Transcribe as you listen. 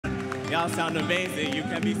Y'all sound amazing. You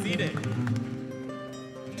can be seated. Nice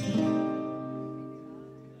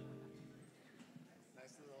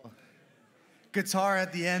little guitar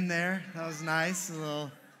at the end there. That was nice. A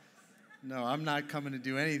little. No, I'm not coming to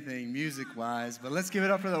do anything music-wise, but let's give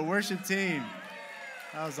it up for the worship team.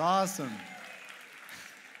 That was awesome.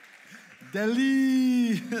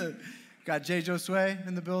 Deli. Got Jay Josue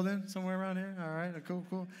in the building somewhere around here. All right,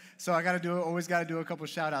 cool. So I always got to do a couple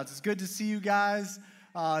shout-outs. It's good to see you guys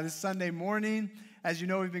this Sunday morning. As you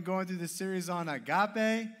know, we've been going through this series on Agape,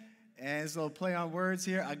 and it's a little play on words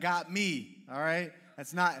here. Agape me, all right?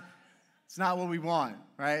 It's not what we want,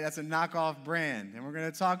 right? That's a knockoff brand. And we're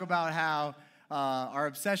going to talk about how our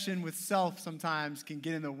obsession with self sometimes can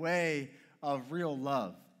get in the way of real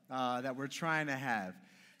love that we're trying to have.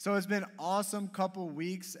 So it's been an awesome couple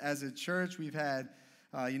weeks as a church. We've had,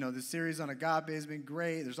 the series on Agape has been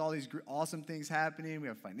great. There's all these awesome things happening. We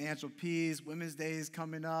have financial peace, Women's Day is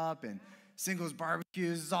coming up, and singles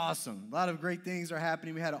barbecues. It's awesome. A lot of great things are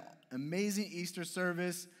happening. We had an amazing Easter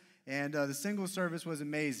service, and the singles service was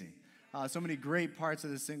amazing. So many great parts of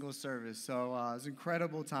the singles service. So it was an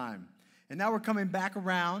incredible time. And now we're coming back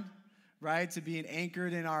around, right, to being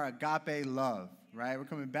anchored in our agape love, right? We're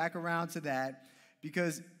coming back around to that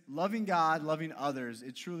because loving God, loving others,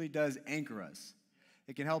 it truly does anchor us.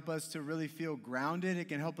 It can help us to really feel grounded. It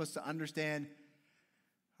can help us to understand,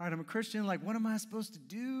 all right, I'm a Christian. Like, what am I supposed to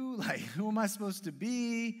do? Like, who am I supposed to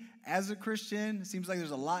be as a Christian? It seems like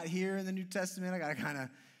there's a lot here in the New Testament. I got to kind of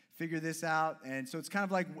figure this out. And so it's kind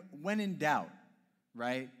of like when in doubt,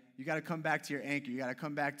 right? You got to come back to your anchor. You got to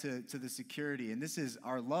come back to the security. And this is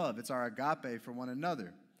our love. It's our agape for one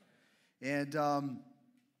another. And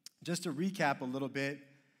just to recap a little bit,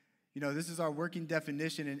 this is our working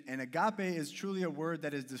definition. And agape is truly a word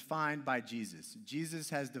that is defined by Jesus. Jesus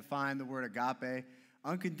has defined the word agape,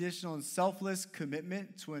 unconditional and selfless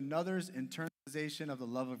commitment to another's internalization of the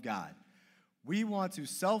love of God. We want to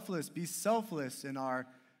be selfless in our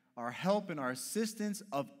help and our assistance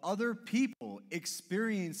of other people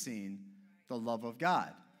experiencing the love of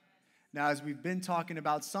God. Now, as we've been talking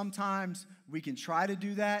about, sometimes we can try to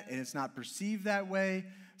do that and it's not perceived that way.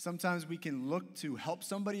 Sometimes we can look to help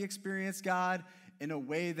somebody experience God in a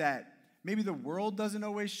way that maybe the world doesn't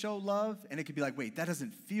always show love, and it could be like, wait, that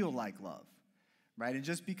doesn't feel like love, right? And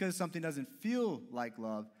just because something doesn't feel like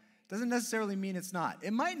love doesn't necessarily mean it's not.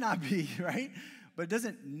 It might not be, right? But it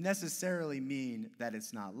doesn't necessarily mean that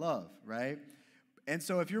it's not love, right? And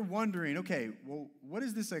so if you're wondering, okay, well, what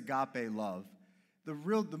is this agape love? The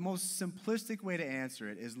most simplistic way to answer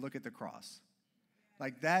it is look at the cross.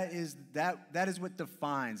 Like that is what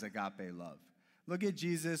defines agape love. Look at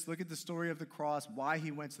Jesus, look at the story of the cross, why he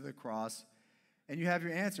went to the cross, and you have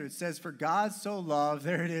your answer. It says, for God so loved,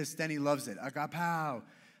 there it is, then he loves it, agapao.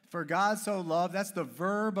 For God so loved, that's the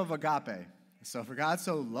verb of agape. So for God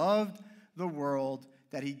so loved the world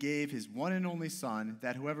that he gave his one and only Son,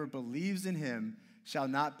 that whoever believes in him shall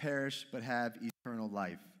not perish but have eternal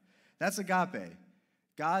life. That's agape.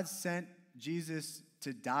 God sent Jesus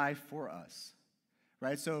to die for us,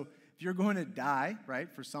 right? So if you're going to die,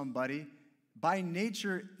 right, for somebody, by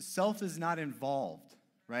nature, self is not involved,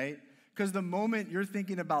 right? Because the moment you're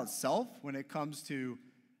thinking about self when it comes to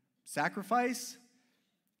sacrifice,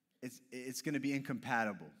 it's going to be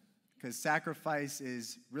incompatible. Because sacrifice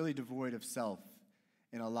is really devoid of self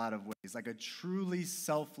in a lot of ways, like a truly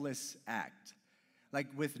selfless act, like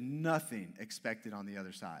with nothing expected on the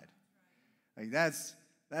other side. Like that's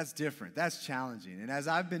different. That's challenging. And as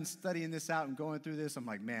I've been studying this out and going through this, I'm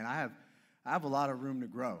like, man, I have a lot of room to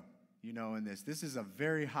grow, in this. This is a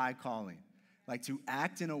very high calling. Like to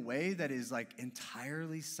act in a way that is like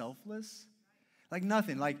entirely selfless, like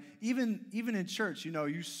nothing. Like even in church,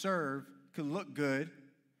 you serve, could look good.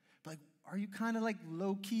 Are you kind of like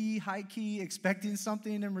low-key, high-key, expecting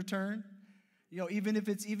something in return? Even if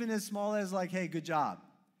it's even as small as like, hey, good job.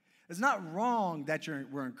 It's not wrong that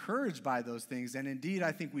we're encouraged by those things, and indeed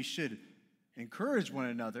I think we should encourage one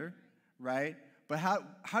another, right? But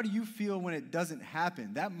how do you feel when it doesn't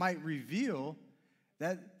happen? That might reveal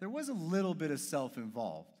that there was a little bit of self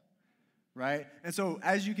involved, right? And so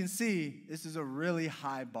as you can see, this is a really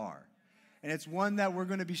high bar. And it's one that we're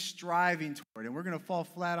going to be striving toward. And we're going to fall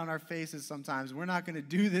flat on our faces sometimes. We're not going to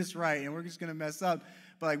do this right, and we're just going to mess up.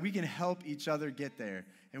 But we can help each other get there.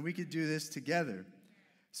 And we could do this together.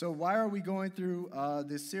 So why are we going through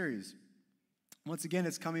this series? Once again,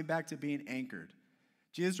 it's coming back to being anchored.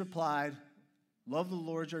 Jesus replied, love the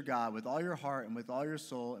Lord your God with all your heart and with all your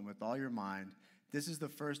soul and with all your mind. This is the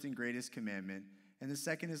first and greatest commandment. And the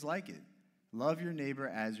second is like it. Love your neighbor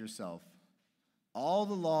as yourself. All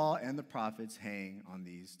the law and the prophets hang on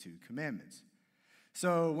these two commandments.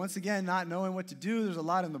 So once again, not knowing what to do, there's a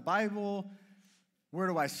lot in the Bible. Where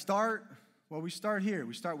do I start? Well, we start here.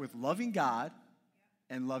 We start with loving God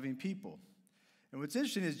and loving people. And what's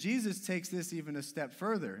interesting is Jesus takes this even a step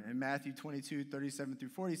further. In Matthew 22, 37 through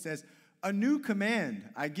 40, he says, a new command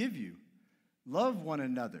I give you, love one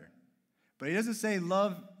another. But he doesn't say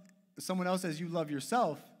love someone else as you love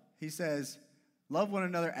yourself. He says, love one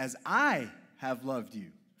another as I have loved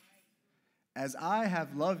you. As I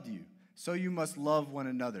have loved you, so you must love one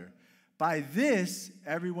another. By this,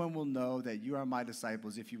 everyone will know that you are my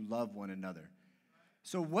disciples if you love one another.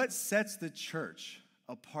 So what sets the church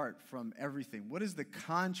apart from everything? What is the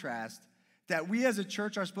contrast that we as a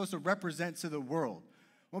church are supposed to represent to the world?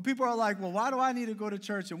 When people are like, well, why do I need to go to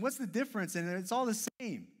church? And what's the difference? And it's all the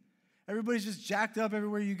same. Everybody's just jacked up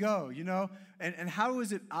everywhere you go, you know? And how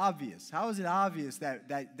is it obvious? How is it obvious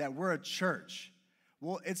that we're a church?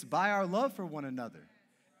 Well, it's by our love for one another.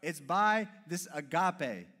 It's by this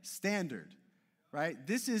agape standard, right?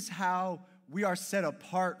 This is how we are set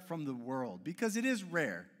apart from the world, because it is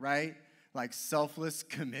rare, right? Like selfless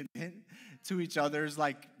commitment to each other's,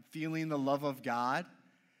 like feeling the love of God.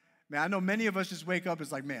 Man, I know many of us just wake up,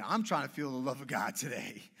 it's like, man, I'm trying to feel the love of God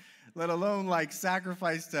today, let alone like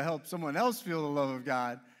sacrifice to help someone else feel the love of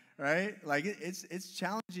God, right? Like it's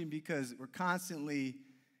challenging because we're constantly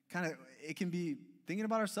it can be thinking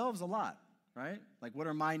about ourselves a lot, right? Like, what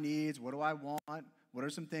are my needs? What do I want? What are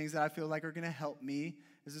some things that I feel like are going to help me?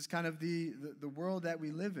 This is kind of the world that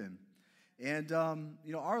we live in. And,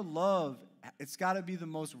 our love, it's got to be the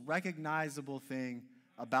most recognizable thing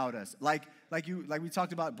about us. Like we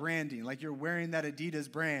talked about branding, like you're wearing that Adidas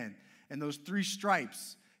brand and those 3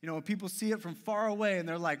 stripes. You know, when people see it from far away and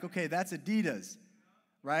they're like, okay, that's Adidas,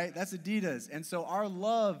 right? That's Adidas. And so our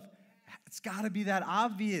love, it's got to be that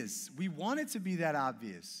obvious. We want it to be that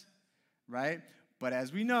obvious, right? But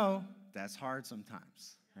as we know, that's hard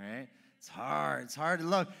sometimes, right? It's hard. It's hard to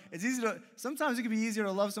love. Sometimes it can be easier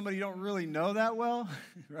to love somebody you don't really know that well,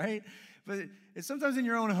 right? But it's sometimes in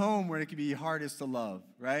your own home where it can be hardest to love,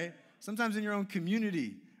 right? Sometimes in your own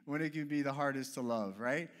community when it can be the hardest to love,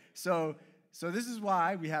 right? So this is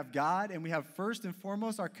why we have God, and we have first and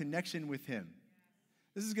foremost our connection with Him.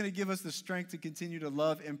 This is going to give us the strength to continue to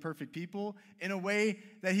love imperfect people in a way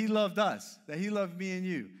that He loved us, that He loved me and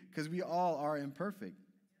you, because we all are imperfect.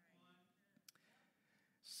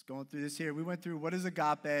 Just going through this here. We went through what is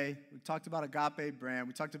agape. We talked about agape brand.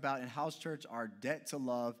 We talked about in house church our debt to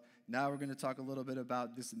love. Now we're going to talk a little bit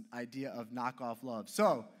about this idea of knockoff love. So,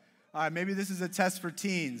 all right, maybe this is a test for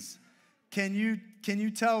teens. Can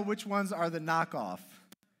you tell which ones are the knockoff?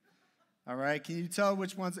 All right, can you tell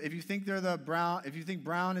which ones? If you think they're the brown, if you think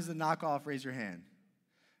brown is the knockoff, raise your hand.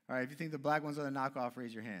 All right, if you think the black ones are the knockoff,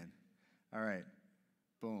 raise your hand. All right,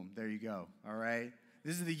 boom, there you go. All right,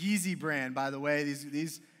 this is the Yeezy brand, by the way.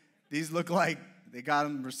 These look like they got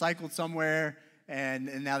them recycled somewhere,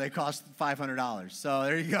 and now they cost $500. So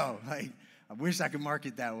there you go. Like, I wish I could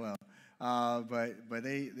market that well, but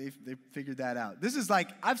they figured that out. This is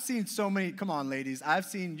like, I've seen so many. Come on, ladies,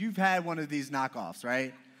 you've had one of these knockoffs,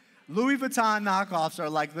 right? Louis Vuitton knockoffs are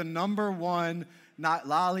like the number one.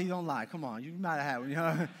 Lolly, don't lie. Come on, you might have had one. You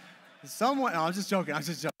know, someone. No, I'm just joking.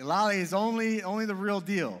 Lolly is only the real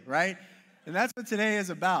deal, right? And that's what today is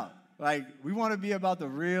about. Like, we want to be about the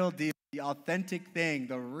real deal, the authentic thing,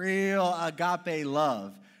 the real agape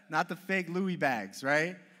love, not the fake Louis bags,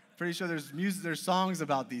 right? Pretty sure there's music, there's songs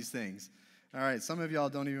about these things. All right, some of y'all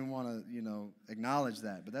don't even want to, acknowledge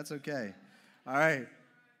that, but that's okay. All right.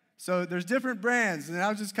 So there's different brands, and I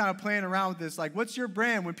was just kind of playing around with this. Like, what's your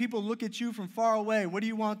brand? When people look at you from far away, what do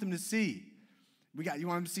you want them to see? You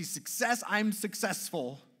want them to see success? I'm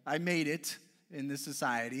successful. I made it in this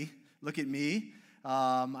society. Look at me.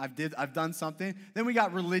 I've done something. Then we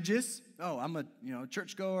got religious. Oh, I'm a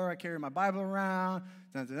churchgoer. I carry my Bible around.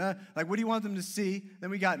 Like, what do you want them to see?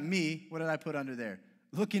 Then we got me. What did I put under there?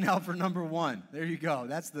 Looking out for number one. There you go.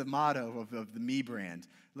 That's the motto of the me brand.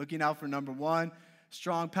 Looking out for number one.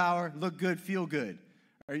 Strong power, look good, feel good.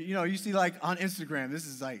 Or, you see like on Instagram, this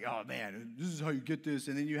is like, oh man, this is how you get this.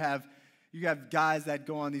 And then you have guys that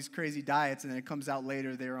go on these crazy diets, and then it comes out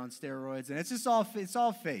later they're on steroids, and it's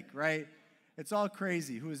all fake, right? It's all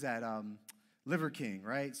crazy. Who is that? Liver King,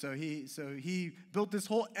 right? So he built this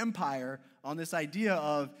whole empire on this idea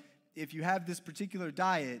of if you have this particular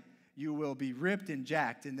diet, you will be ripped and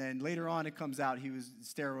jacked. And then later on it comes out he was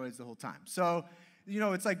steroids the whole time. So,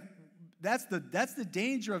 it's like, that's the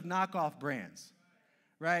danger of knockoff brands,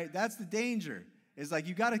 right? That's the danger. It's like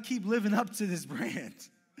you got to keep living up to this brand,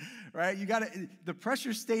 right? The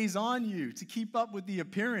pressure stays on you to keep up with the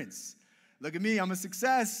appearance. Look at me, I'm a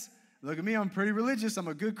success. Look at me, I'm pretty religious. I'm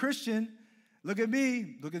a good Christian. Look at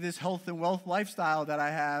me. Look at this health and wealth lifestyle that I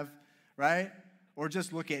have, right? Or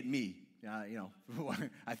just look at me.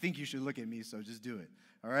 I think you should look at me, so just do it,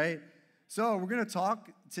 all right? So we're going to talk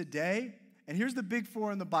today, and here's the big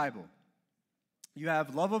four in the Bible. You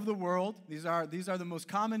have love of the world. These are the most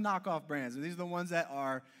common knockoff brands, and these are the ones that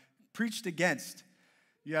are preached against.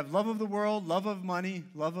 You have love of the world, love of money,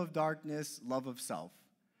 love of darkness, love of self.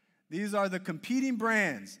 These are the competing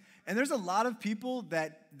brands. And there's a lot of people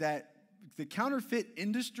that the counterfeit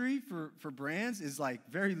industry for brands is like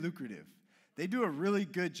very lucrative. They do a really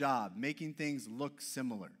good job making things look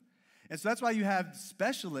similar. And so that's why you have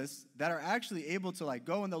specialists that are actually able to like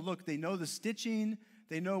go and they'll look, they know the stitching,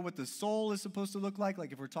 they know what the sole is supposed to look like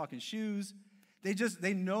if we're talking shoes.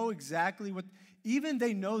 They know exactly even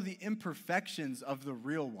they know the imperfections of the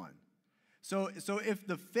real one. So if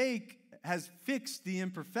the fake has fixed the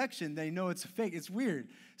imperfection, they know it's a fake. It's weird.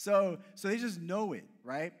 So they just know it,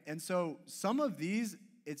 right? And so some of these,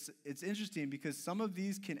 it's interesting because some of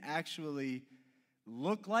these can actually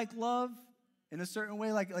look like love in a certain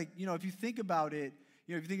way. Like if you think about it,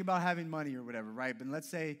 if you think about having money or whatever, right? But let's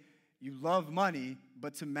say you love money,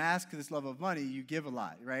 but to mask this love of money, you give a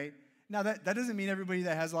lot, right? Now, that doesn't mean everybody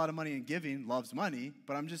that has a lot of money and giving loves money,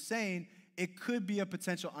 but I'm just saying it could be a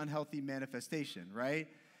potential unhealthy manifestation, right?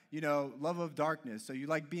 Love of darkness, so you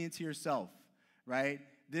like being to yourself, right?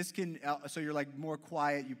 This can, so you're like more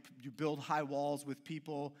quiet, you build high walls with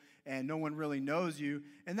people, and no one really knows you,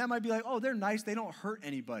 and that might be like, oh, they're nice, they don't hurt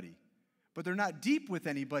anybody, but they're not deep with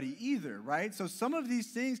anybody either, right? So some of these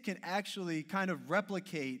things can actually kind of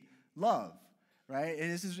replicate love, right?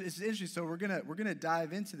 And it's interesting. So we're gonna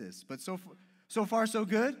dive into this. But so far so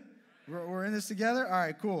good. We're in this together. All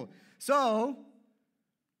right, cool. So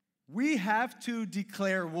we have to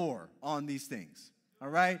declare war on these things. All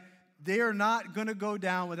right, they are not gonna go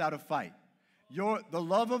down without a fight. The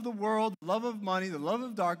love of the world, the love of money, the love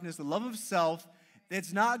of darkness, the love of self.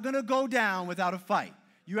 It's not gonna go down without a fight.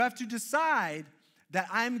 You have to decide that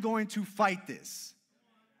I'm going to fight this.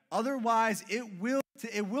 Otherwise, it will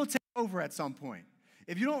take over at some point.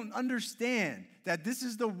 If you don't understand that this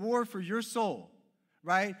is the war for your soul,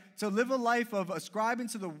 right? To live a life of ascribing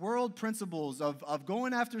to the world principles, of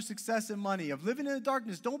going after success and money, of living in the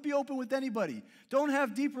darkness. Don't be open with anybody. Don't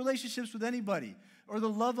have deep relationships with anybody. Or the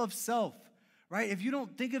love of self, right? If you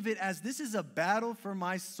don't think of it as this is a battle for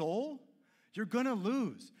my soul, you're going to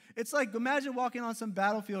lose. It's like imagine walking on some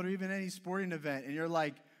battlefield or even any sporting event and you're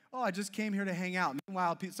like, oh, I just came here to hang out.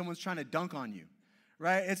 Meanwhile, someone's trying to dunk on you,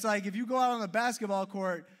 right? It's like if you go out on the basketball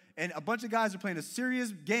court and a bunch of guys are playing a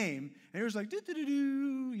serious game and you're just like,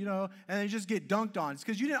 and they just get dunked on. It's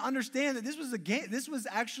because you didn't understand that this was a game. This was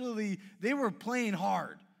actually, they were playing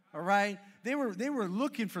hard, all right? They were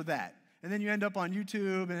looking for that. And then you end up on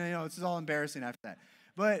YouTube and, this is all embarrassing after that.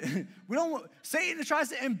 But Satan tries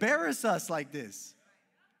to embarrass us like this,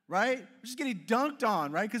 right? We're just getting dunked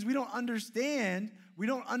on, right? Because we don't understand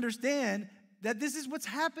that this is what's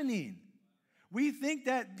happening. We think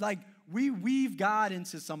that, we weave God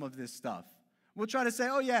into some of this stuff. We'll try to say,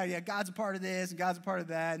 oh, yeah, God's a part of this, and God's a part of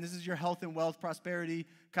that, and this is your health and wealth, prosperity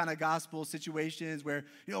kind of gospel situations where,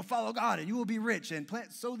 follow God, and you will be rich, and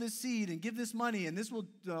sow this seed, and give this money, and this will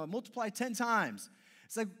multiply 10 times.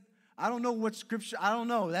 It's like, I don't know what scripture, I don't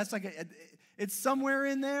know. That's like, it's somewhere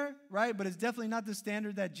in there, right? But it's definitely not the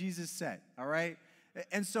standard that Jesus set, all right?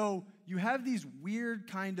 And so you have these weird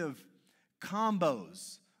kind of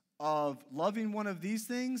combos of loving one of these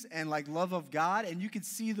things and love of God, and you can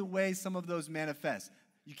see the way some of those manifest.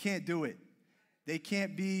 You can't do it. They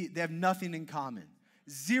have nothing in common.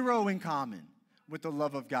 Zero in common with the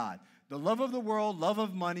love of God. The love of the world, love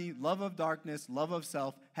of money, love of darkness, love of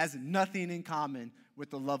self has nothing in common with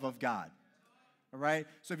the love of God. All right?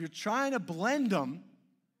 So if you're trying to blend them,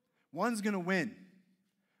 one's going to win.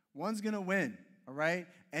 One's going to win. All right?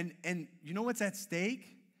 And you know what's at stake?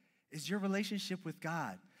 Is your relationship with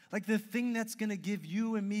God. The thing that's going to give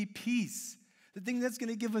you and me peace. The thing that's going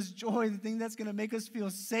to give us joy. The thing that's going to make us feel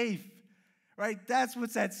safe. Right? That's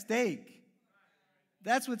what's at stake.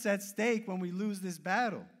 That's what's at stake when we lose this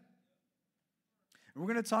battle. And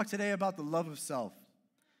we're going to talk today about the love of self.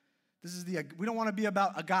 We don't want to be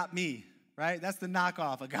about Agape, right? That's the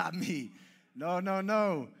knockoff, Agape.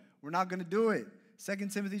 No. We're not going to do it. 2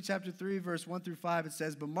 Timothy chapter 3, verse 1 through 5, it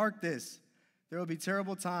says, but mark this, there will be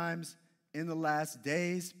terrible times in the last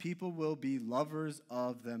days. People will be lovers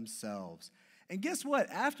of themselves. And guess what?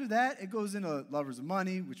 After that, it goes into lovers of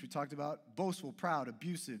money, which we talked about, boastful, proud,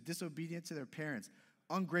 abusive, disobedient to their parents,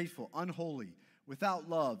 ungrateful, unholy, without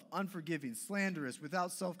love, unforgiving, slanderous,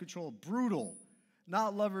 without self-control, brutal,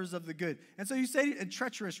 not lovers of the good. And so you say, and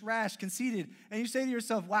treacherous, rash, conceited, and you say to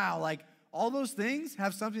yourself, wow, all those things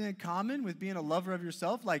have something in common with being a lover of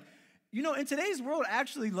yourself. Like, you know, in today's world,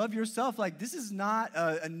 actually love yourself. Like, this is not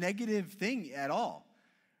a negative thing at all,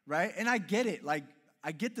 right? And I get it. Like,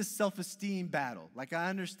 I get the self-esteem battle. Like, I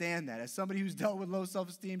understand that. As somebody who's dealt with low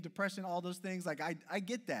self-esteem, depression, all those things, like, I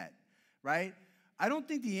get that, right? I don't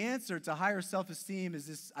think the answer to higher self-esteem is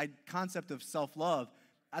this concept of self-love.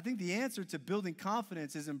 I think the answer to building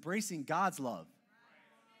confidence is embracing God's love,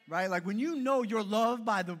 right? Like, when you know you're loved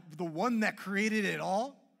by the one that created it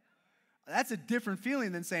all, that's a different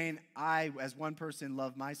feeling than saying, I, as one person,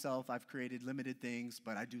 love myself. I've created limited things,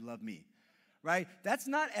 but I do love me, right? That's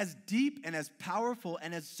not as deep and as powerful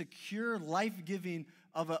and as secure, life-giving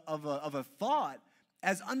of a thought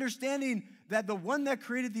as understanding that the one that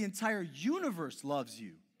created the entire universe loves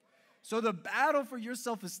you. So the battle for your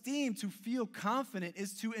self-esteem to feel confident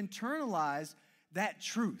is to internalize that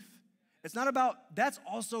truth. It's not about, this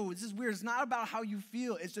is weird, it's not about how you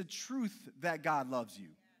feel. It's the truth that God loves you.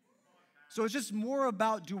 So it's just more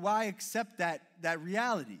about, do I accept that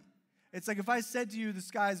reality? It's like if I said to you, the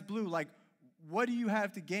sky's blue, like, what do you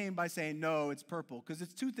have to gain by saying, no, it's purple? Because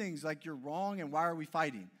it's two things, like, you're wrong and why are we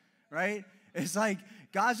fighting, right? It's like,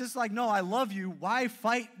 God's just like, no, I love you. Why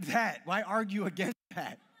fight that? Why argue against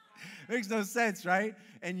that? Makes no sense, right?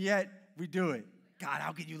 And yet we do it. God,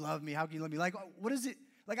 how can you love me? How can you love me? Like, what is it?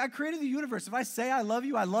 Like, I created the universe. If I say I love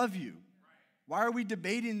you, I love you. Why are we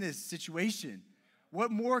debating this situation? What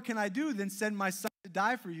more can I do than send my son to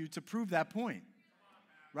die for you to prove that point,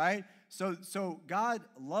 right? So God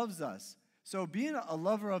loves us. So being a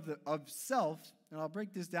lover of self, and I'll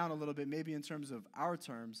break this down a little bit, maybe in terms of our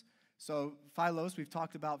terms. So philos, we've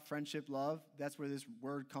talked about friendship, love. That's where this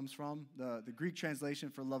word comes from. The Greek translation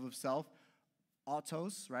for love of self,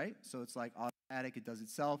 autos, right? So it's like automatic, it does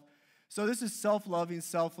itself. So this is self-loving,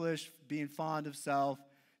 selfish, being fond of self,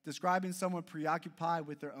 describing someone preoccupied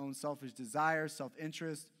with their own selfish desires,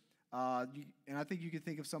 self-interest. And I think you could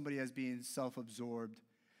think of somebody as being self-absorbed,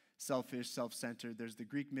 selfish, self-centered. There's the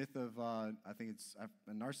Greek myth of, I think it's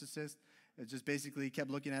a narcissist. It just basically kept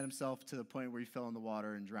looking at himself to the point where he fell in the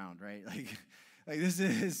water and drowned, right? Like this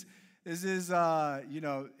is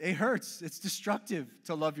it hurts. It's destructive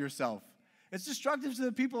to love yourself. It's destructive to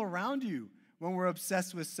the people around you when we're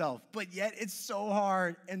obsessed with self. But yet it's so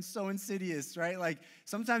hard and so insidious, right? Like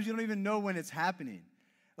sometimes you don't even know when it's happening.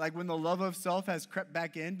 Like when the love of self has crept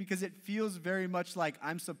back in, because it feels very much like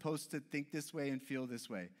I'm supposed to think this way and feel this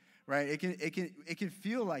way, right? It can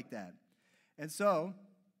feel like that. And so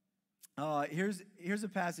here's a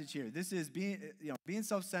passage here. This is being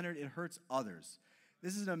self-centered, it hurts others.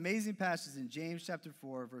 This is an amazing passage in James chapter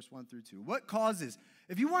 4, verse 1 through 2.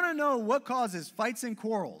 If you want to know what causes fights and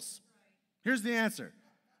quarrels, here's the answer.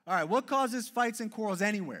 All right, what causes fights and quarrels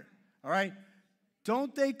anywhere? All right,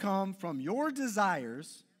 don't they come from your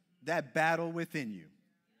desires that battle within you?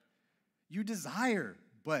 You desire,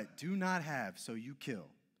 but do not have, so you kill.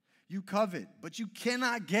 You covet, but you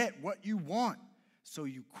cannot get what you want, so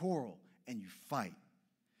you quarrel and you fight.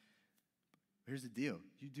 Here's the deal.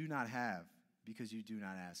 You do not have because you do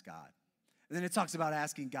not ask God. And then it talks about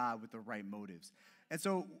asking God with the right motives. And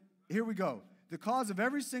so here we go. The cause of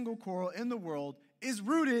every single quarrel in the world is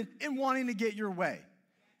rooted in wanting to get your way.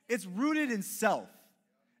 It's rooted in self.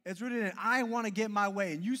 It's rooted in, I want to get my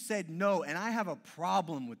way, and you said no, and I have a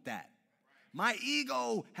problem with that. My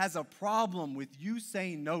ego has a problem with you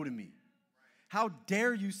saying no to me. How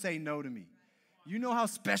dare you say no to me? You know how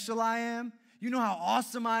special I am? You know how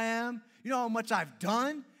awesome I am? You know how much I've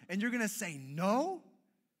done? And you're going to say no?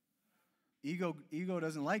 Ego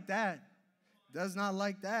doesn't like that. Does not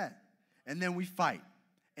like that. And then we fight.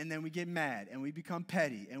 And then we get mad. And we become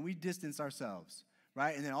petty. And we distance ourselves.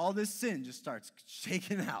 Right? And then all this sin just starts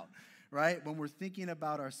shaking out. Right? When we're thinking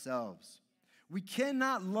about ourselves. We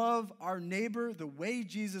cannot love our neighbor the way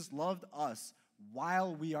Jesus loved us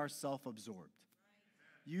while we are self-absorbed.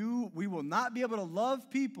 We will not be able to love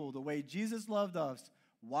people the way Jesus loved us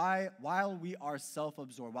while we are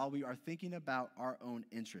self-absorbed, while we are thinking about our own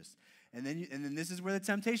interests. And then this is where the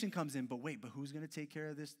temptation comes in. But who's going to take care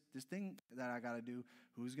of this thing that I got to do?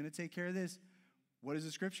 Who's going to take care of this? What does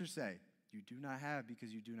the scripture say? You do not have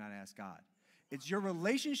because you do not ask God. It's your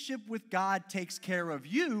relationship with God takes care of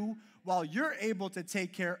you while you're able to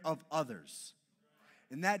take care of others.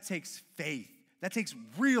 And that takes faith. That takes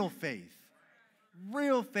real faith.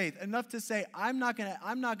 Real faith. Enough to say, I'm not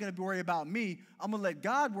gonna worry about me. I'm gonna let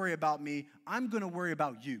God worry about me. I'm gonna worry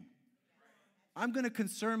about you. I'm gonna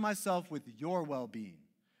concern myself with your well-being.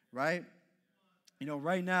 Right? You know,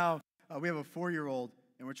 right now, we have a 4-year-old,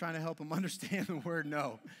 and we're trying to help him understand the word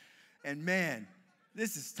no. And man,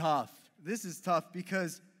 this is tough. This is tough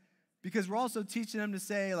because we're also teaching them to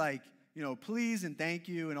say, like, please and thank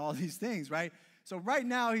you and all these things, right? So right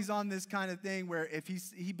now he's on this kind of thing where if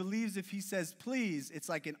he believes if he says please, it's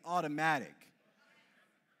like an automatic.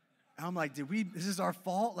 And I'm like, this is our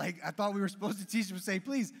fault? Like, I thought we were supposed to teach them to say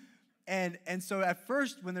please. And so at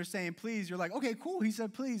first when they're saying please, you're like, okay, cool, he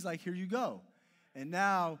said please, like, here you go. And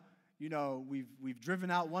now, we've driven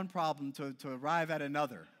out one problem to arrive at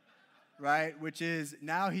another, right? Which is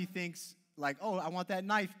now he thinks like, oh, I want that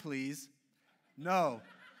knife, please. No.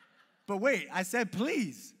 But wait, I said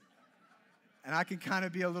please. And I can kind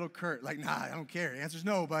of be a little curt, like, nah, I don't care. The answer's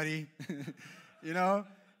no, buddy.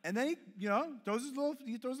 And then he, throws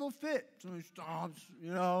a little fit. So he stomps,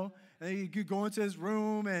 and then he could go into his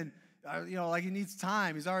room and, like he needs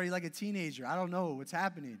time. He's already like a teenager. I don't know what's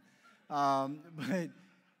happening. But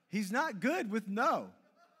he's not good with no,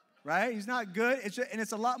 right? He's not good. And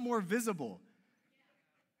it's a lot more visible.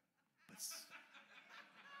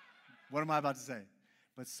 What am I about to say?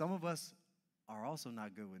 But some of us are also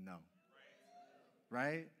not good with no.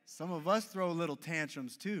 Right? Some of us throw little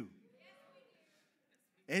tantrums too.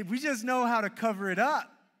 We just know how to cover it up.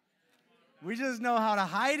 We just know how to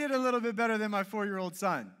hide it a little bit better than my 4-year-old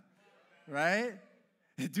son. Right?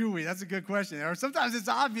 Do we? That's a good question. Or sometimes it's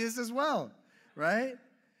obvious as well. Right?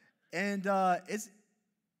 And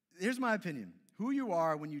here's my opinion. Who you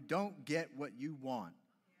are when you don't get what you want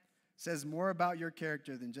says more about your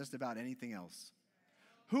character than just about anything else.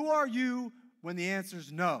 Who are you when the answer's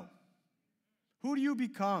no? Who do you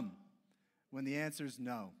become when the answer is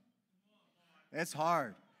no? It's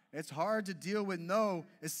hard. It's hard to deal with no,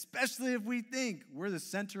 especially if we think we're the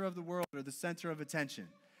center of the world or the center of attention.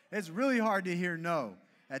 It's really hard to hear no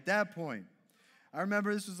at that point. I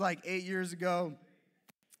remember this was like 8 years ago.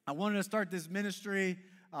 I wanted to start this ministry.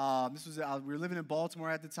 We were living in Baltimore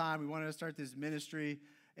at the time. We wanted to start this ministry,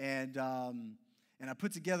 and I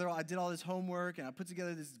did all this homework, and I put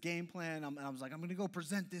together this game plan. And I was like, I'm going to go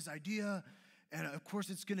present this idea. And of course,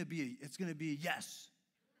 it's gonna be a yes,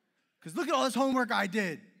 because look at all this homework I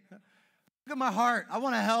did. Look at my heart. I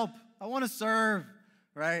want to help. I want to serve,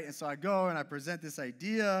 right? And so I go and I present this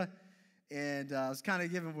idea, and I was kind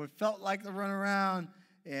of given what felt like the runaround,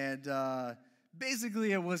 and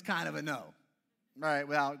basically it was kind of a no, right?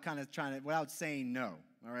 Without saying no,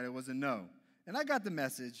 all right? It was a no, and I got the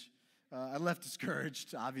message. I left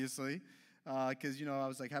discouraged, obviously, because I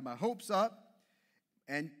was like had my hopes up.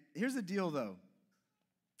 And here's the deal, though.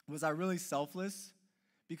 Was I really selfless?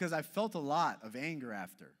 Because I felt a lot of anger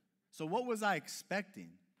after. So what was I expecting?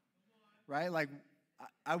 Right? Like,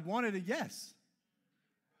 I wanted a yes.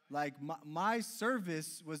 Like, my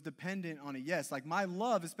service was dependent on a yes. Like, my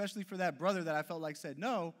love, especially for that brother that I felt like said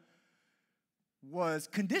no, was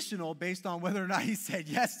conditional based on whether or not he said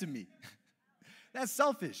yes to me. That's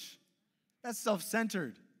selfish. That's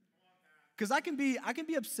self-centered. Because I can be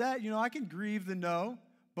upset, I can grieve the no,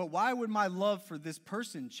 but why would my love for this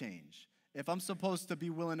person change if I'm supposed to be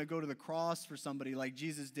willing to go to the cross for somebody like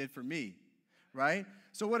Jesus did for me, right?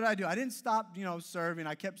 So what did I do? I didn't stop, serving.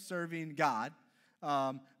 I kept serving God,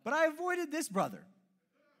 but I avoided this brother.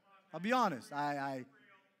 I'll be honest. I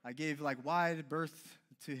gave wide berth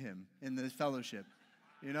to him in this fellowship.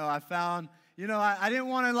 I found, I didn't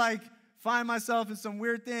want to find myself in some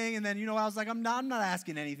weird thing, and then, I was like, I'm not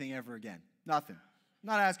asking anything ever again. Nothing. I'm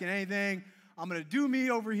not asking anything. I'm going to do me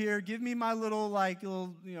over here. Give me my little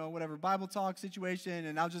whatever, Bible talk situation,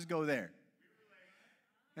 and I'll just go there.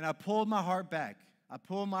 And I pulled my heart back. I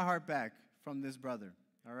pulled my heart back from this brother,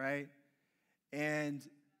 all right? And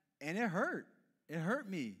it hurt. It hurt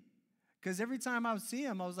me. Because every time I would see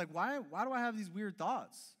him, I was like, why do I have these weird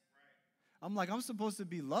thoughts? I'm like, I'm supposed to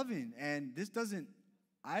be loving, and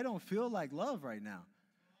I don't feel like love right now.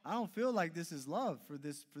 I don't feel like this is love for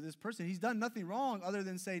this person. He's done nothing wrong other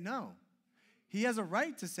than say no. He has a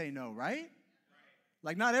right to say no, right?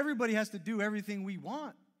 Like, not everybody has to do everything we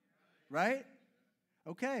want, right?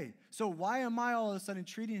 Okay, so why am I all of a sudden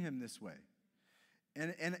treating him this way?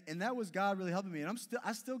 And that was God really helping me. And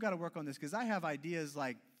I still got to work on this because I have ideas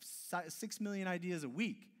 6 million ideas a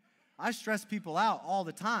week. I stress people out all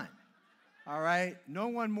the time, all right? No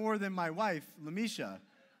one more than my wife, Lamisha,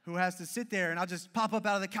 who has to sit there and I'll just pop up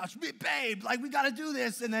out of the couch, babe, we got to do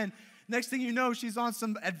this. And then next thing you know, she's on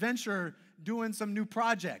some adventure doing some new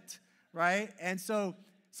project, right? And so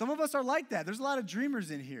some of us are like that. There's a lot of dreamers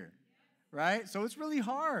in here, right? So it's really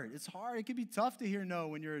hard. It's hard. It can be tough to hear no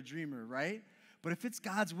when you're a dreamer, right? But if it's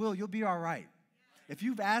God's will, you'll be all right. If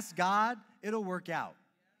you've asked God, it'll work out.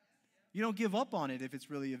 You don't give up on it if it's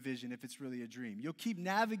really a vision, if it's really a dream. You'll keep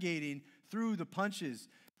navigating through the punches,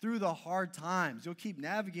 through the hard times. You'll keep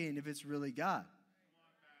navigating if it's really God.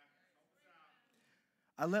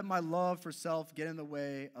 I let my love for self get in the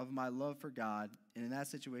way of my love for God, and in that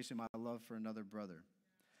situation, my love for another brother.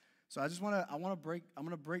 So I'm going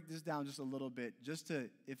to break this down just a little bit, just to,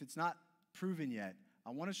 if it's not proven yet,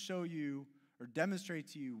 I want to show you or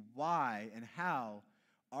demonstrate to you why and how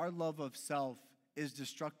our love of self is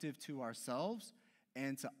destructive to ourselves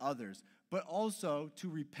and to others. But also, to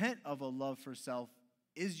repent of a love for self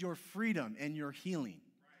is your freedom and your healing.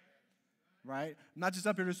 Right? I'm not just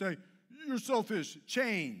up here to say, you're selfish,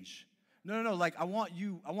 change. No. Like, I want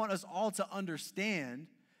us all to understand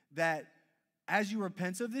that as you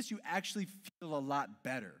repent of this, you actually feel a lot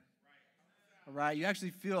better. All right? You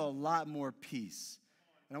actually feel a lot more peace.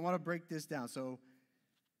 And I want to break this down. So,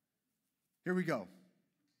 here we go.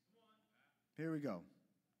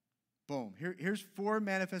 Boom. Here's 4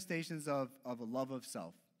 manifestations of a love of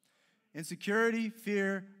self. Insecurity,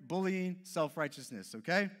 fear, bullying, self-righteousness,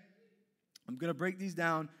 okay? I'm going to break these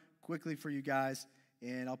down quickly for you guys,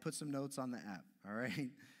 and I'll put some notes on the app, all right?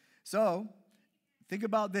 So, think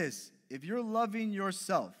about this. If you're loving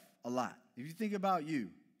yourself a lot, if you think about you,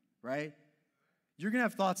 right, you're going to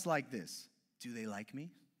have thoughts like this. Do they like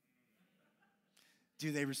me?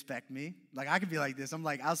 Do they respect me? Like, I could be like this. I'm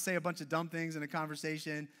like, I'll say a bunch of dumb things in a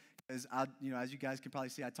conversation, because, as you guys can probably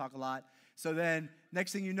see, I talk a lot. So then,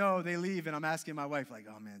 next thing you know, they leave, and I'm asking my wife, like,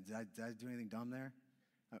 oh, man, did I do anything dumb there?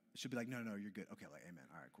 She'll be like, no, you're good. Okay, like, amen.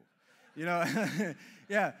 All right, cool.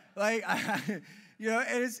 Yeah, like,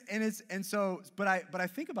 but I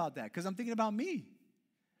think about that because I'm thinking about me.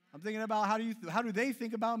 I'm thinking about how do they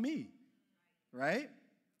think about me, right?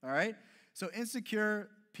 All right. So insecure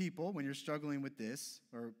people, when you're struggling with this,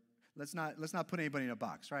 or let's not put anybody in a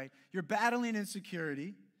box, right? You're battling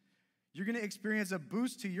insecurity. You're going to experience a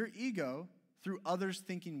boost to your ego through others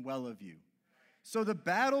thinking well of you. So the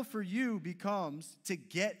battle for you becomes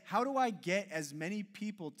how do I get as many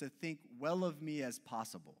people to think well of me as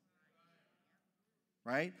possible?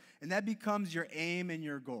 Right? And that becomes your aim and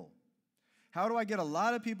your goal. How do I get a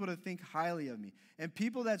lot of people to think highly of me? And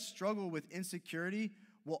people that struggle with insecurity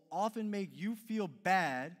will often make you feel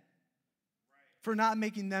bad for not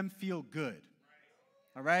making them feel good.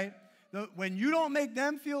 All right? When you don't make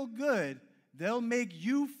them feel good, they'll make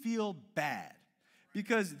you feel bad.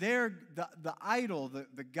 Because the idol,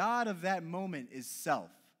 the God of that moment is self.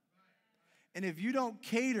 And if you don't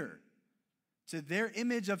cater to their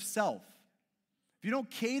image of self, if you don't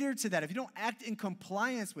cater to that, if you don't act in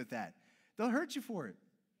compliance with that, they'll hurt you for it.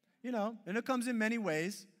 And it comes in many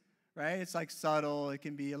ways, right? It's like subtle. It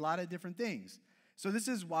can be a lot of different things. So this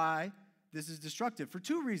is why this is destructive for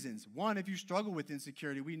 2 reasons. One, if you struggle with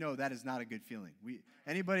insecurity, we know that is not a good feeling.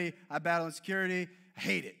 I battle insecurity, I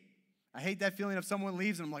hate it. I hate that feeling of someone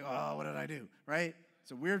leaves and I'm like, oh, what did I do, right?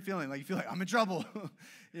 It's a weird feeling. Like you feel like I'm in trouble,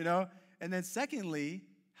 And then secondly,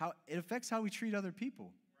 how it affects how we treat other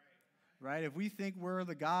people, right? If we think we're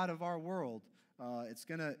the God of our world, it's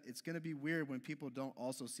gonna be weird when people don't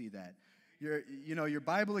also see that. Your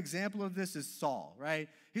Bible example of this is Saul, right?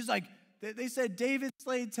 He's like, they said David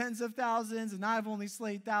slayed tens of thousands and I've only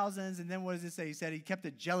slayed thousands. And then what does it say? He said he kept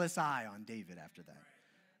a jealous eye on David after that,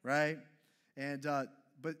 right? And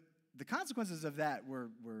but the consequences of that were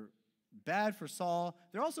bad for Saul.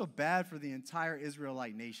 They're also bad for the entire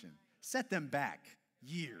Israelite nation. Set them back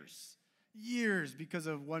years because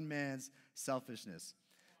of one man's selfishness.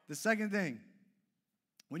 The second thing,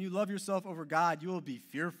 when you love yourself over God, you will be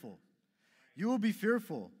fearful. You will be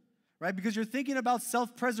fearful, right? Because you're thinking about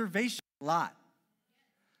self-preservation a lot,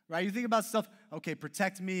 right? You think about okay,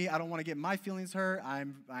 protect me. I don't want to get my feelings hurt.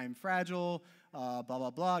 I'm fragile. Blah, blah,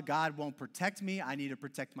 blah. God won't protect me. I need to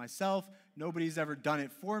protect myself. Nobody's ever done it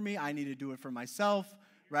for me. I need to do it for myself,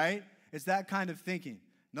 right? It's that kind of thinking.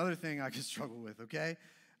 Another thing I can struggle with, okay?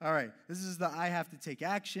 All right, this is the I have to take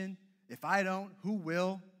action. If I don't, who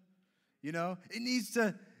will? It needs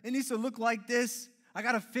to look like this. I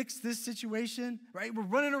got to fix this situation, right? We're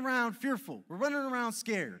running around fearful. We're running around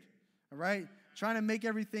scared, all right? Trying to make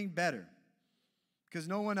everything better because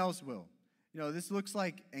no one else will. This looks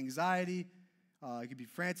like anxiety. It could be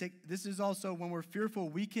frantic. This is also when we're fearful,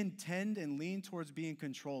 we can tend and lean towards being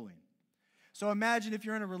controlling. So imagine if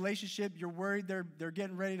you're in a relationship, you're worried they're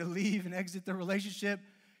getting ready to leave and exit the relationship.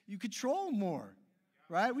 You control more,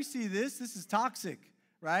 right? We see this. This is toxic,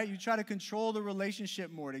 right? You try to control the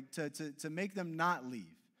relationship more to make them not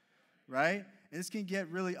leave, right? And this can get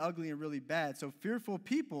really ugly and really bad. So fearful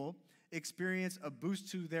people experience a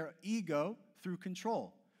boost to their ego through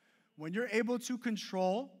control. When you're able to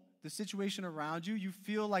control the situation around you, you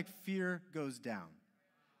feel like fear goes down,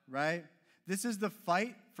 right? This is the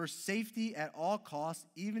fight for safety at all costs,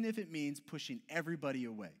 even if it means pushing everybody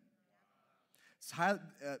away.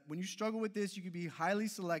 When you struggle with this, you can be highly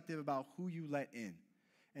selective about who you let in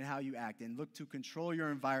and how you act, and look to control your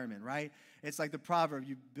environment, right? It's like the proverb,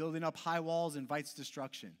 you building up high walls invites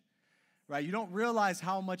destruction, right? You don't realize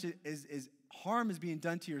how much harm is being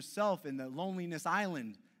done to yourself in the loneliness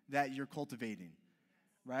island that you're cultivating,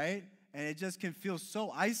 right? And it just can feel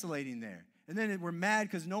so isolating there. And then we're mad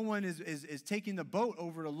because no one is taking the boat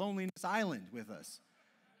over to Loneliness Island with us,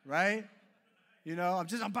 right? You know,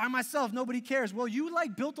 I'm by myself. Nobody cares. Well, you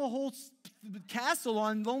built a whole castle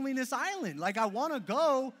on Loneliness Island. I want to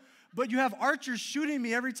go, but you have archers shooting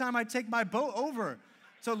me every time I take my boat over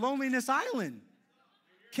to Loneliness Island.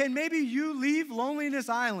 Can maybe you leave Loneliness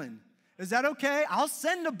Island? Is that okay? I'll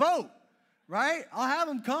send a boat, right? I'll have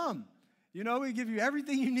them come. You know, we give you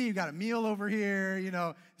everything you need. You got a meal over here. You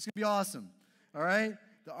know, it's going to be awesome, all right?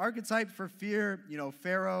 The archetype for fear,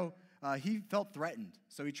 Pharaoh, he felt threatened,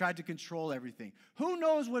 so he tried to control everything. Who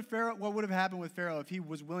knows what would have happened with Pharaoh if he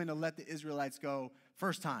was willing to let the Israelites go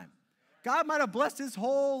first time? God might have blessed his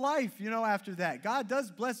whole life, after that. God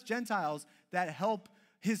does bless Gentiles that help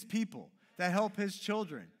his people, that help his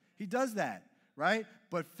children. He does that, right?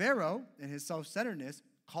 But Pharaoh and his self-centeredness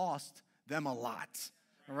cost them a lot,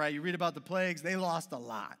 all right? You read about the plagues, they lost a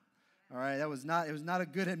lot, all right? It was not a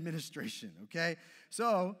good administration, okay?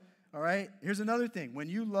 So, all right, here's another thing. When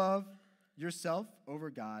you love yourself over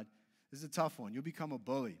God, this is a tough one. You'll become a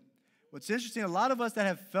bully. What's interesting, a lot of us that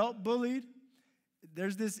have felt bullied,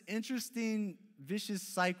 there's this interesting vicious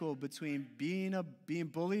cycle between being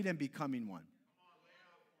bullied and becoming one.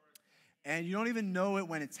 And you don't even know it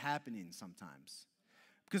when it's happening sometimes.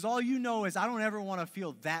 Because all you know is, I don't ever want to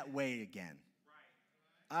feel that way again.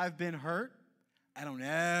 I've been hurt. I'm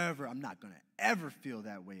not going to ever feel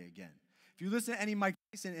that way again. If you listen to any Mike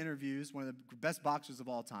Tyson interviews, one of the best boxers of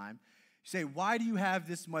all time, you say, why do you have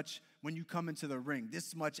this much when you come into the ring,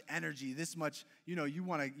 this much energy, this much, you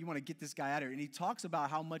want to get this guy out of here. And he talks about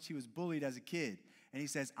how much he was bullied as a kid. And he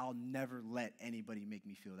says, I'll never let anybody make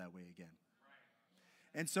me feel that way again.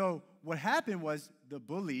 Right. And so what happened was the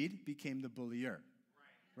bullied became the bullier,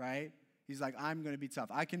 right? He's like, I'm going to be tough.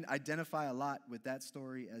 I can identify a lot with that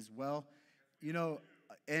story as well.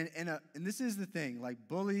 And this is the thing,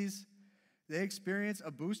 bullies, they experience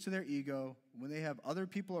a boost to their ego when they have other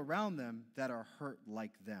people around them that are hurt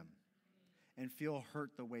like them and feel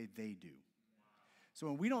hurt the way they do. So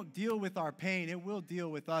when we don't deal with our pain, it will deal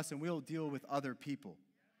with us and we'll deal with other people.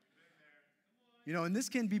 And this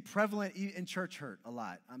can be prevalent in church hurt a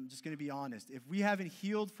lot. I'm just going to be honest. If we haven't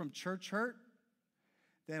healed from church hurt,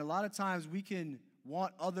 then a lot of times we can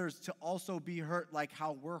want others to also be hurt like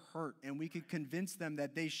how we're hurt, and we can convince them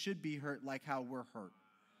that they should be hurt like how we're hurt.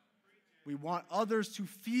 We want others to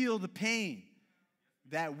feel the pain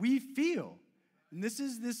that we feel. And this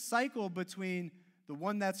is this cycle between the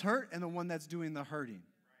one that's hurt and the one that's doing the hurting.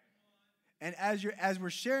 And as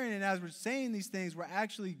we're sharing and as we're saying these things, we're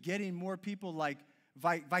actually getting more people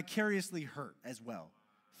vicariously hurt as well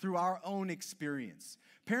through our own experience.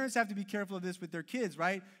 Parents have to be careful of this with their kids,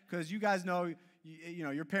 right? Because you guys know,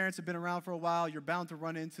 your parents have been around for a while. You're bound to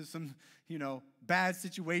run into some, bad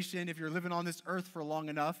situation if you're living on this earth for long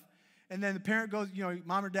enough. And then the parent goes,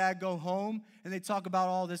 mom or dad go home, and they talk about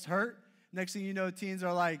all this hurt. Next thing you know, teens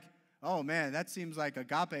are like, oh, man, that seems like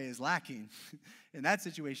agape is lacking in that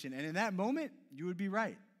situation. And in that moment, you would be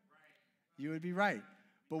right. You would be right.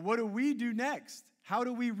 But what do we do next? How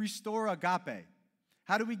do we restore agape?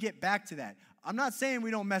 How do we get back to that? I'm not saying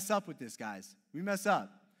we don't mess up with this, guys. We mess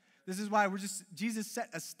up. This is why Jesus set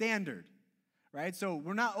a standard, right? So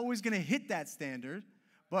we're not always going to hit that standard,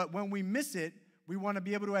 but when we miss it, we want to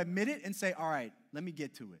be able to admit it and say, all right, let me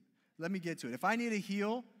get to it. Let me get to it. If I need to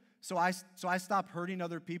heal so I stop hurting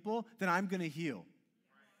other people, then I'm going to heal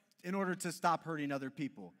in order to stop hurting other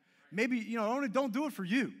people. Maybe, don't do it for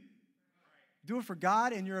you. Do it for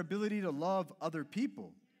God and your ability to love other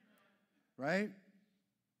people, right?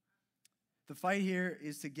 The fight here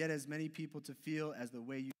is to get as many people to feel as the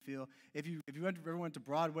way you feel. If you ever went to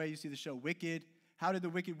Broadway, you see the show Wicked. How did the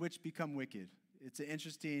Wicked Witch become wicked? It's an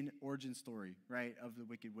interesting origin story, right, of the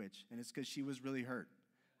Wicked Witch. And it's because she was really hurt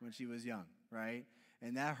when she was young, right?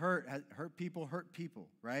 And that hurt people,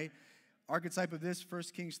 right? Archetype of this, 1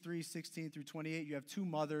 Kings 3, 16 through 28, you have two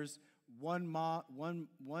mothers. One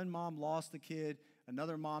mom lost a kid.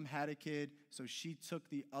 Another mom had a kid, so she took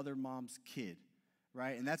the other mom's kid,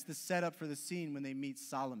 right? And that's the setup for the scene when they meet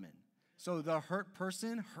Solomon. So the hurt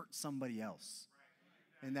person hurt somebody else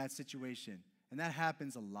in that situation. And that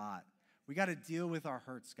happens a lot. We got to deal with our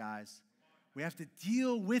hurts, guys. We have to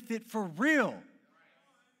deal with it for real.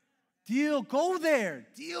 Go there.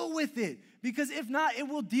 Deal with it. Because if not, it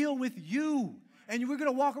will deal with you. And we're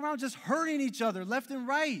going to walk around just hurting each other left and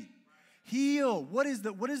right. Heal. What is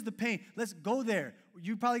the pain? Let's go there.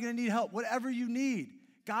 You're probably going to need help. Whatever you need.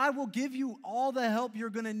 God will give you all the help you're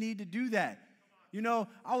going to need to do that. You know,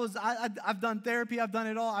 I've done therapy. I've done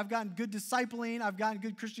it all. I've gotten good discipling. I've gotten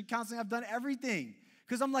good Christian counseling. I've done everything.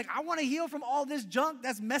 Because I'm like, I want to heal from all this junk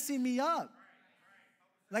that's messing me up.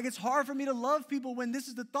 Like, it's hard for me to love people when this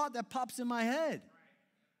is the thought that pops in my head.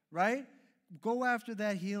 Right? Go after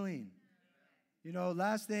that healing. You know,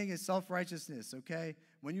 last thing is self-righteousness, okay?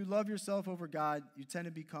 When you love yourself over God, you tend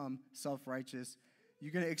to become self-righteous.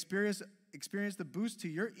 You're going to experience the boost to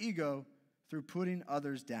your ego through putting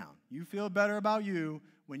others down. You feel better about you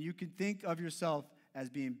when you can think of yourself as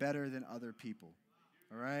being better than other people,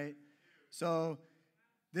 all right? So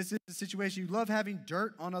this is a situation. You love having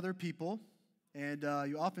dirt on other people, and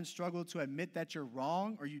you often struggle to admit that you're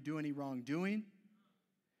wrong or you do any wrongdoing.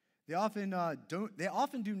 They often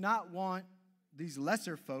do not want these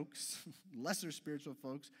lesser folks, lesser spiritual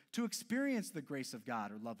folks, to experience the grace of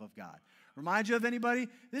God or love of God. Remind you of anybody?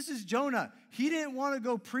 This is Jonah. He didn't want to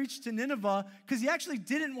go preach to Nineveh because he actually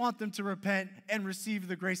didn't want them to repent and receive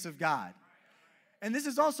the grace of God. And this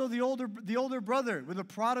is also the older brother with a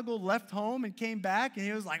prodigal left home and came back, and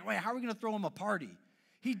he was like, wait, how are we going to throw him a party?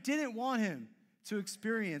 He didn't want him to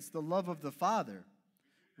experience the love of the Father,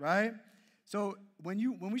 right? So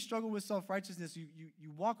when we struggle with self-righteousness,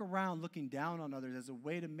 you walk around looking down on others as a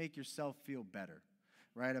way to make yourself feel better,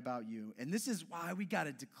 right, about you. And this is why we got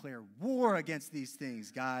to declare war against these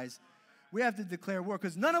things, guys. We have to declare war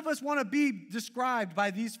because none of us want to be described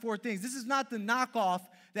by these four things. This is not the knockoff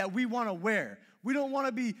that we want to wear. We don't want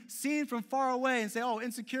to be seen from far away and say, oh,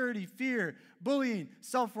 insecurity, fear, bullying,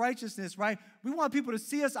 self-righteousness, right? We want people to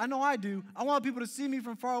see us. I know I do. I want people to see me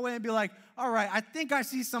from far away and be like, all right, I think I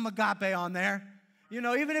see some agape on there. You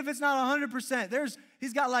know, even if it's not 100%,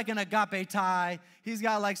 he's got like an agape tie. He's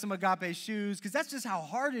got like some agape shoes, because that's just how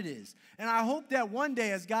hard it is. And I hope that one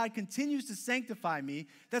day, as God continues to sanctify me,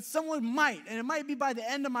 that someone might, and it might be by the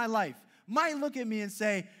end of my life, might look at me and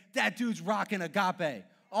say, that dude's rocking agape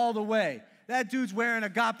all the way. That dude's wearing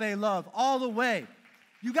agape love all the way.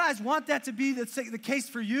 You guys want that to be the case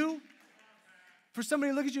for you? For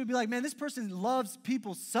somebody to look at you and be like, man, this person loves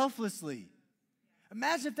people selflessly.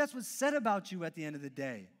 Imagine if that's what's said about you at the end of the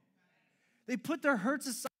day. They put their hurts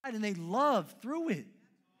aside and they love through it.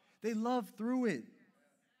 They love through it.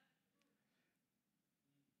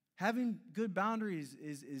 Having good boundaries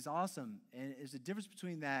is awesome. And there's a difference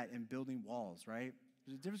between that and building walls, right?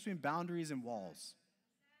 There's a difference between boundaries and walls.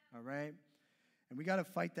 All right? And we got to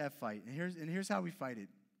fight that fight. And here's how we fight it.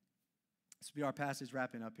 This will be our passage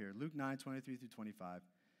wrapping up here. Luke 9:23-25.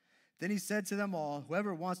 Then he said to them all,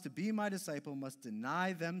 whoever wants to be my disciple must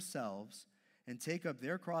deny themselves and take up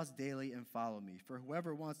their cross daily and follow me. For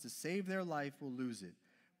whoever wants to save their life will lose it.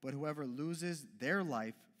 But whoever loses their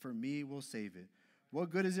life for me will save it. What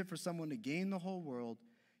good is it for someone to gain the whole world,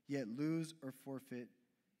 yet lose or forfeit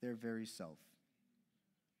their very self?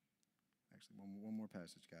 Actually, one more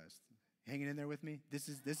passage, guys. Hanging in there with me? This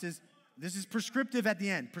is prescriptive at the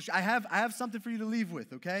end. I have something for you to leave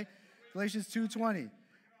with, okay? Galatians 2:20.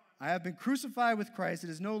 I have been crucified with Christ.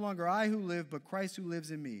 It is no longer I who live, but Christ who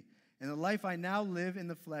lives in me. And the life I now live in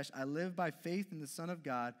the flesh, I live by faith in the Son of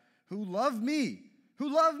God, who loved me.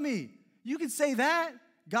 Who loved me? You can say that.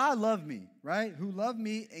 God loved me, right? Who loved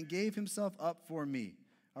me and gave himself up for me.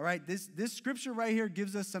 All right, this scripture right here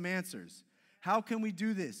gives us some answers. How can we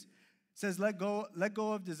do this? It says, let go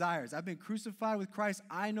of desires. I've been crucified with Christ.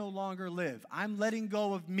 I no longer live. I'm letting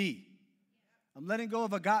go of me. I'm letting go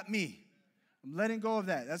of me. I'm letting go of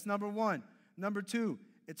that. That's number one. Number two,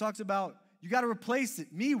 it talks about you got to replace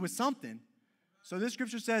me with something. So this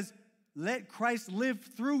scripture says, let Christ live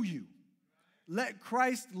through you. Let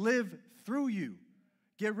Christ live through you.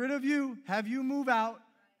 Get rid of you, have you move out,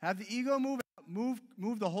 have the ego move out,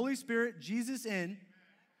 move the Holy Spirit, Jesus in.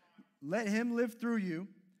 Let him live through you.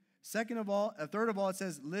 Third of all, it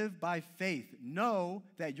says live by faith. Know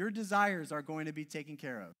that your desires are going to be taken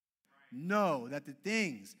care of. Know that the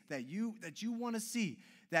things that you want to see,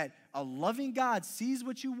 that a loving God sees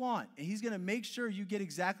what you want, and he's going to make sure you get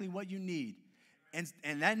exactly what you need.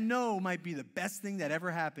 And that no might be the best thing that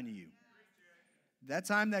ever happened to you. That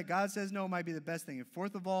time that God says no might be the best thing. And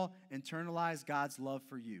fourth of all, internalize God's love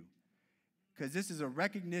for you. Because this is a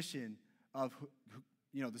recognition of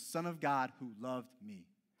the Son of God who loved me.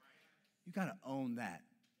 You got to own that.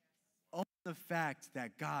 Own the fact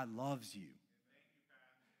that God loves you.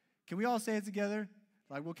 Can we all say it together?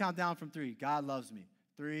 Like, we'll count down from 3. God loves me.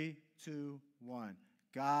 3, 2, 1.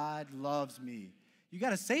 God loves me. You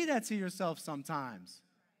got to say that to yourself sometimes.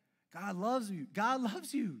 God loves you. God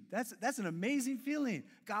loves you. That's an amazing feeling.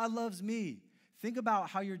 God loves me. Think about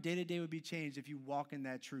how your day-to-day would be changed if you walk in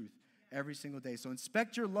that truth every single day. So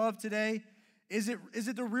inspect your love today. Is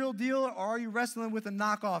it the real deal, or are you wrestling with a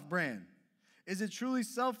knockoff brand? Is it truly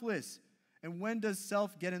selfless? And when does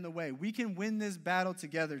self get in the way? We can win this battle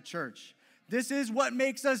together, church. This is what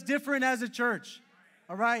makes us different as a church,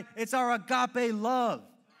 all right? It's our agape love.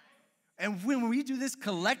 And when we do this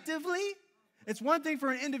collectively, it's one thing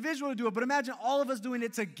for an individual to do it, but imagine all of us doing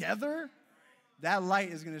it together. That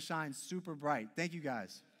light is going to shine super bright. Thank you,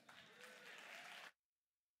 guys.